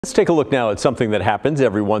Let's take a look now at something that happens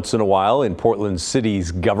every once in a while in Portland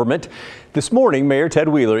City's government. This morning, Mayor Ted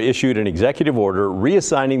Wheeler issued an executive order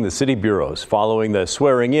reassigning the city bureaus following the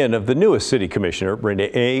swearing in of the newest city commissioner,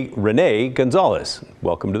 Rene Gonzalez.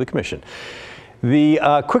 Welcome to the commission.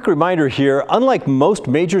 The quick reminder here, unlike most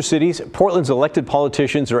major cities, Portland's elected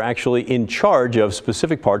politicians are actually in charge of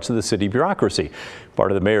specific parts of the city bureaucracy. Part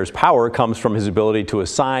of the mayor's power comes from his ability to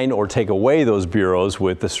assign or take away those bureaus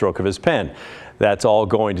with the stroke of his pen. That's all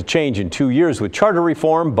going to change in 2 years with charter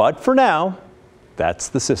reform, but for now, that's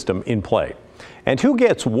the system in play. And who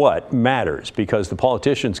gets what matters, because the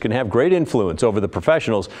politicians can have great influence over the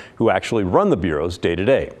professionals who actually run the bureaus day to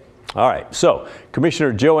day. All right, so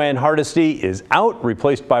Commissioner Jo Ann Hardesty is out,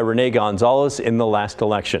 replaced by Rene Gonzalez in the last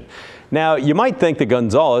election. Now, you might think that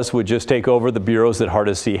Gonzalez would just take over the bureaus that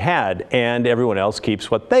Hardesty had and everyone else keeps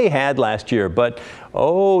what they had last year. But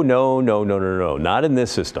oh, no, not in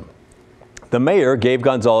this system. The mayor gave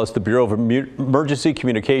Gonzalez the Bureau of Emergency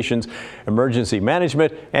Communications, Emergency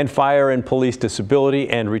Management, and Fire and Police Disability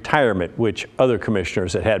and Retirement, which other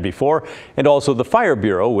commissioners had before, and also the Fire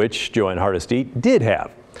Bureau, which Jo Ann Hardesty did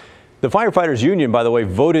have. The Firefighters Union, by the way,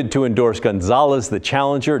 voted to endorse Gonzalez, the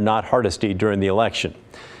challenger, not Hardesty, during the election.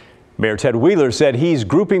 Mayor Ted Wheeler said he's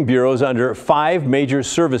grouping bureaus under 5 major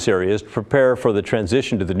service areas to prepare for the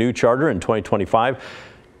transition to the new charter in 2025.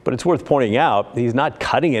 But it's worth pointing out he's not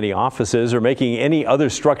cutting any offices or making any other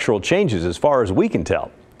structural changes as far as we can tell.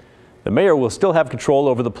 The mayor will still have control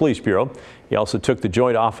over the police bureau. He also took the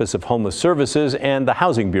joint office of homeless services and the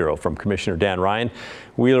housing bureau from Commissioner Dan Ryan.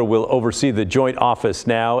 Wheeler will oversee the joint office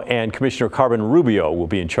now, and Commissioner Carmen Rubio will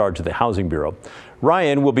be in charge of the housing bureau.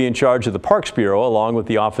 Ryan will be in charge of the Parks Bureau, along with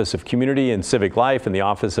the Office of Community and Civic Life and the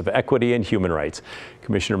Office of Equity and Human Rights.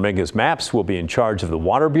 Commissioner Mingus Mapps will be in charge of the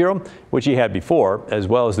Water Bureau, which he had before, as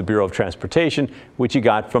well as the Bureau of Transportation, which he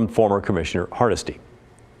got from former Commissioner Hardesty.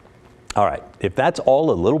 All right, if that's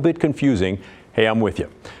all a little bit confusing, hey, I'm with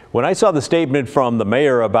you. When I saw the statement from the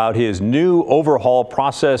mayor about his new overhaul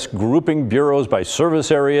process grouping bureaus by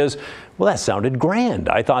service areas, well, that sounded grand.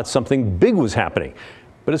 I thought something big was happening.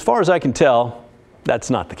 But as far as I can tell, that's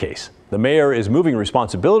not the case. The mayor is moving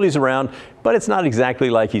responsibilities around, but it's not exactly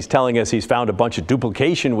like he's telling us he's found a bunch of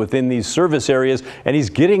duplication within these service areas and he's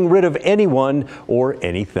getting rid of anyone or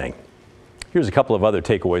anything. Here's a couple of other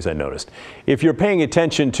takeaways I noticed. If you're paying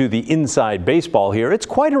attention to the inside baseball here, it's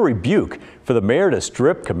quite a rebuke for the mayor to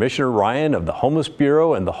strip Commissioner Ryan of the Homeless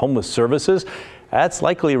Bureau and the Homeless Services. That's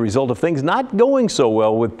likely a result of things not going so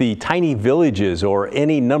well with the tiny villages or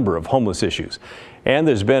any number of homeless issues. And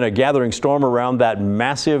there's been a gathering storm around that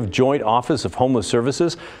massive joint office of homeless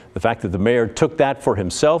services. The fact that the mayor took that for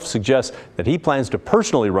himself suggests that he plans to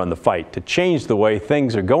personally run the fight to change the way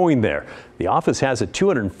things are going there. The office has a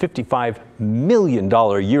 $255 million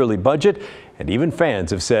yearly budget, and even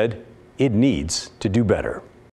fans have said it needs to do better.